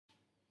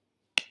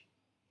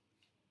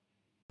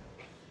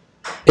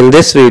In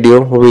this video,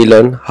 we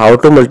learn how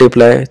to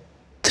multiply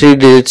 3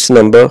 digits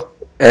number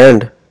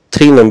and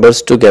 3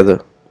 numbers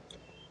together.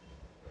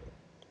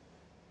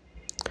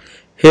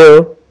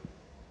 Here,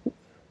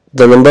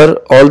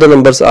 all the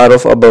numbers are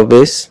of above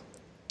base.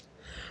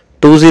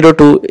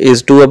 202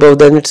 is 2 above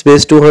than its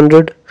base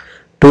 200,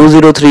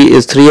 203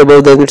 is 3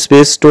 above than its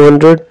base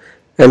 200,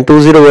 and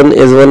 201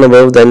 is 1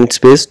 above than its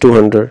base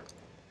 200.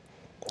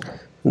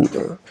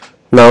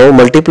 Now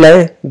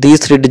multiply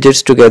these 3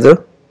 digits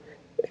together.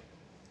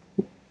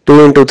 2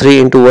 into 3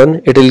 into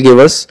 1, it will give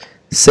us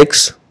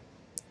 6.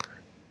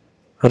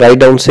 Write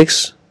down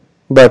 6,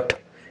 but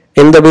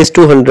in the base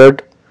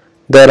 200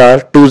 there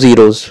are 2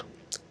 zeros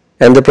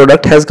and the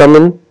product has come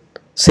in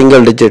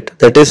single digit,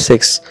 that is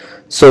 6.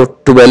 So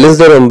to balance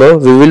the number,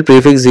 we will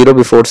prefix 0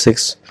 before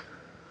 6.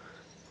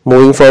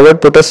 Moving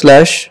forward, put a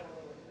slash.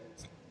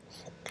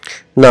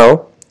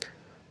 Now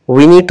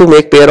we need to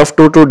make pair of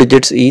 2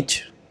 digits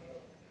each.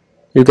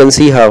 You can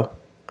see how.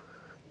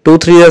 2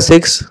 3 are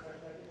 6.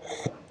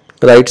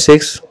 Write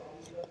 6.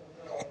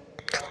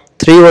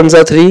 3 ones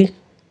are 3,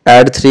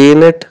 add 3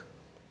 in it,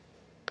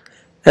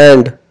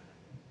 and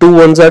 2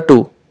 ones are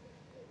 2,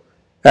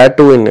 add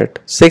 2 in it.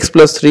 6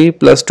 plus 3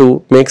 plus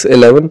 2 makes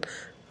 11,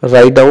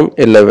 write down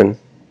 11.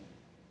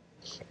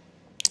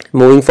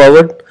 Moving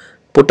forward,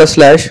 put a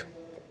slash.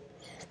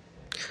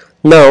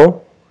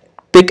 Now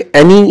pick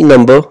any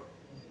number,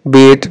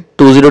 be it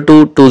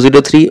 202,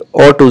 203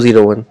 or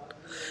 201.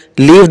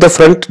 Leave the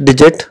front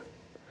digit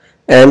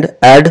and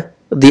add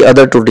the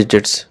other 2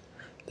 digits.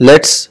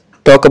 Let's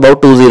talk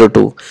about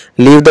 202.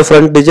 Leave the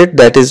front digit,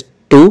 that is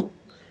 2,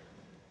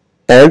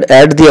 and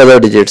add the other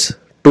digits.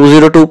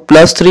 202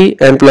 plus 3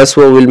 and plus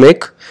 4 will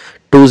make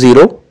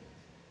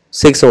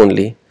 206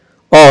 only.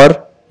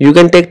 Or you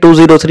can take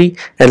 203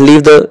 and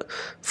leave the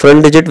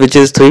front digit, which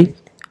is 3,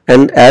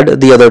 and add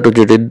the other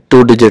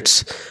 2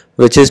 digits,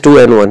 which is 2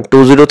 and 1.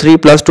 203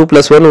 plus 2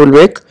 plus 1 will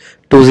make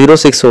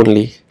 206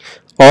 only.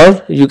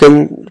 Or you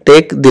can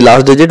take the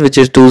last digit, which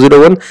is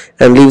 201,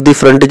 and leave the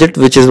front digit,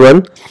 which is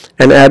 1,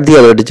 and add the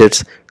other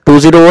digits.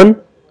 201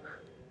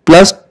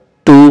 plus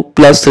 2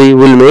 plus 3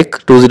 will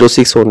make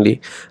 206 only.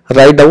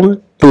 Write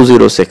down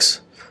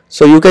 206.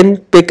 So you can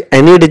pick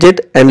any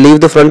digit and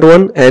leave the front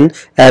one and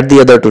add the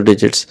other 2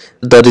 digits.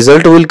 The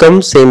result will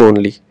come same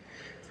only.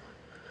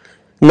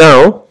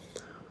 Now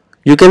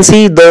you can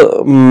see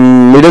the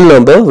middle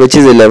number, which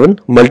is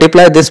 11.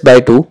 Multiply this by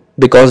 2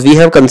 because we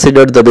have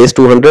considered the base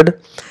 200,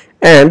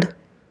 and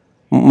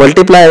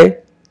multiply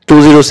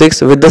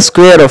 206 with the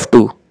square of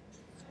 2.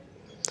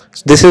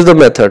 This is the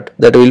method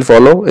that we will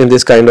follow in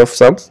this kind of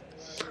sum.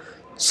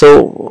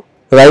 So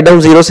write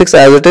down 06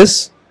 as it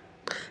is.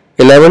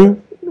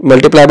 11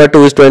 multiplied by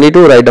 2 is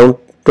 22. Write down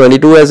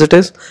 22 as it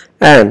is.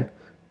 And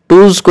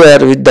 2 square,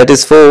 that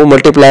is 4,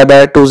 multiplied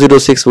by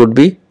 206 would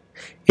be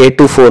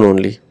 824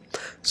 only.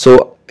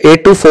 So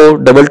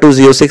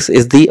 8242206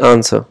 is the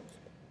answer.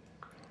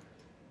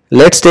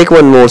 Let's take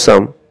one more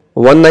sum.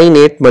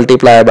 198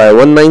 multiplied by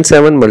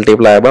 197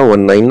 multiplied by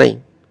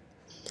 199.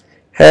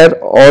 Here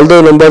all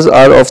the numbers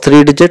are of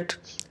 3 digit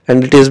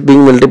and it is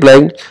being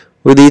multiplied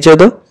with each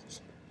other,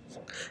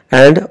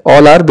 and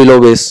all are below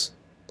base.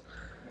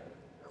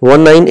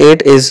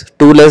 198 is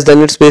 2 less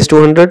than its base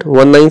 200,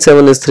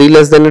 197 is 3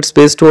 less than its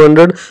base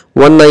 200,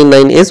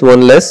 199 is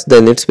 1 less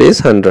than its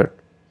base 100.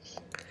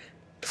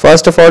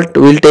 First of all,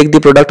 we will take the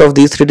product of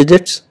these 3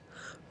 digits.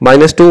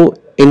 Minus 2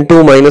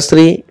 into minus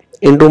 3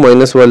 into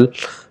minus 1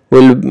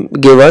 will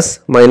give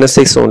us minus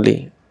 6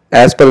 only.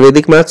 As per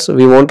Vedic maths,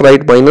 we won't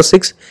write minus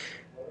 6,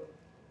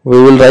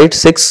 we will write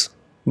 6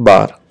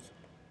 bar.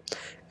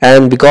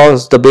 And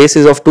because the base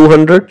is of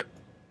 200,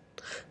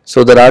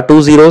 so there are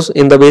 2 zeros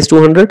in the base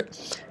 200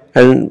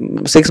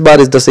 and 6 bar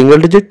is the single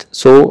digit.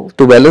 So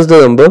to balance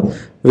the number,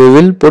 we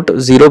will put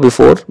 0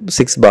 before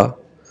 6 bar.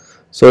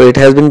 So it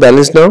has been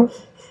balanced now.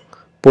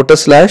 Put a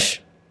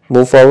slash,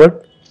 move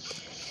forward.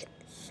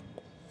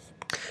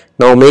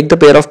 Now make the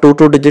pair of 2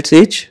 digits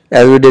each,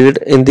 as we did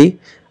it in the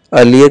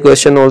earlier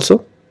question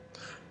also.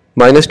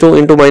 Minus 2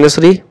 into minus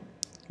 3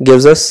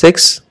 gives us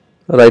 6.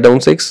 Write down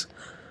 6.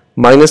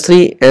 Minus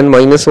 3 and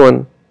minus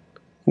 1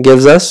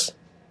 gives us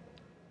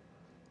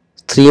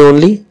 3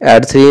 only.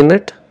 Add 3 in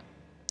it.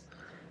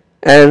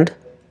 And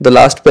the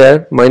last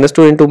pair, minus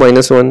 2 into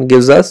minus 1,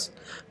 gives us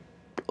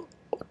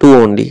 2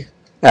 only.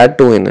 Add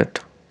 2 in it.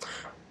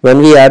 When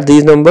we add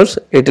these numbers,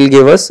 it will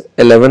give us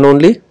 11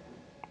 only.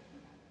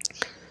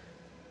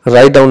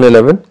 Write down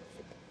 11.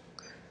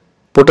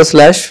 Put a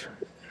slash.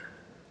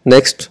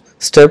 Next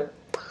step,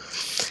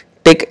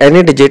 take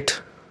any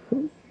digit.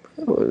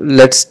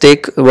 Let's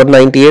take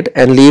 198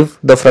 and leave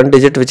the front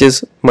digit, which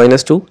is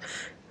minus 2,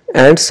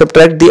 and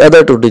subtract the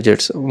other 2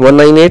 digits.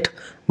 198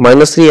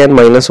 minus 3 and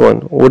minus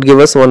 1 would give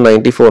us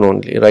 194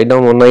 only. Write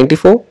down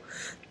 194.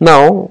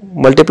 Now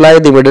multiply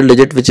the middle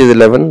digit, which is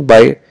 11,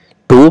 by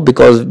 2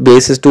 because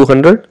base is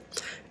 200,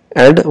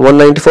 and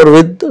 194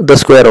 with the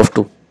square of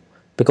 2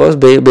 because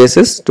base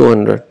is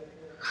 200.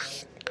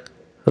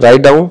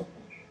 Write down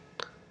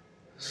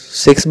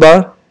 6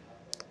 bar,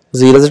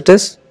 0 as it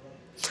is.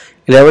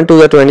 11 to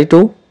the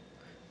 22,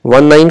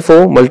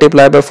 194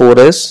 multiplied by 4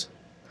 is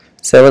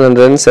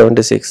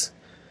 776.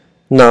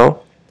 Now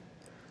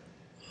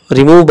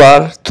remove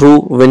bar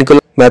through vinculum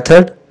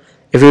method.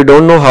 If you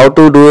don't know how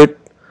to do it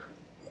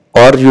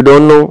or you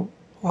don't know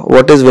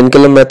what is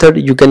vinculum method,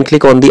 you can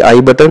click on the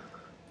I button.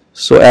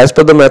 So as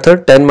per the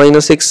method, 10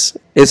 minus 6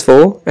 is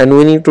 4 and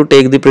we need to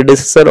take the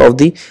predecessor of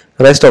the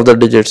rest of the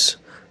digits.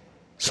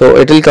 So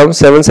it will come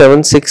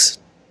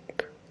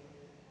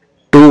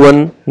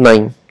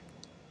 776219.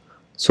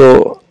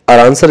 So our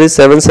answer is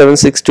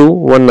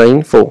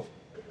 7762194.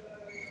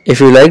 If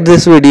you like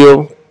this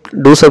video,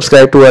 do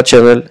subscribe to our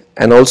channel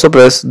and also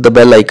press the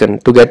bell icon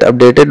to get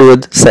updated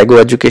with Sago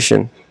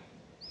Education.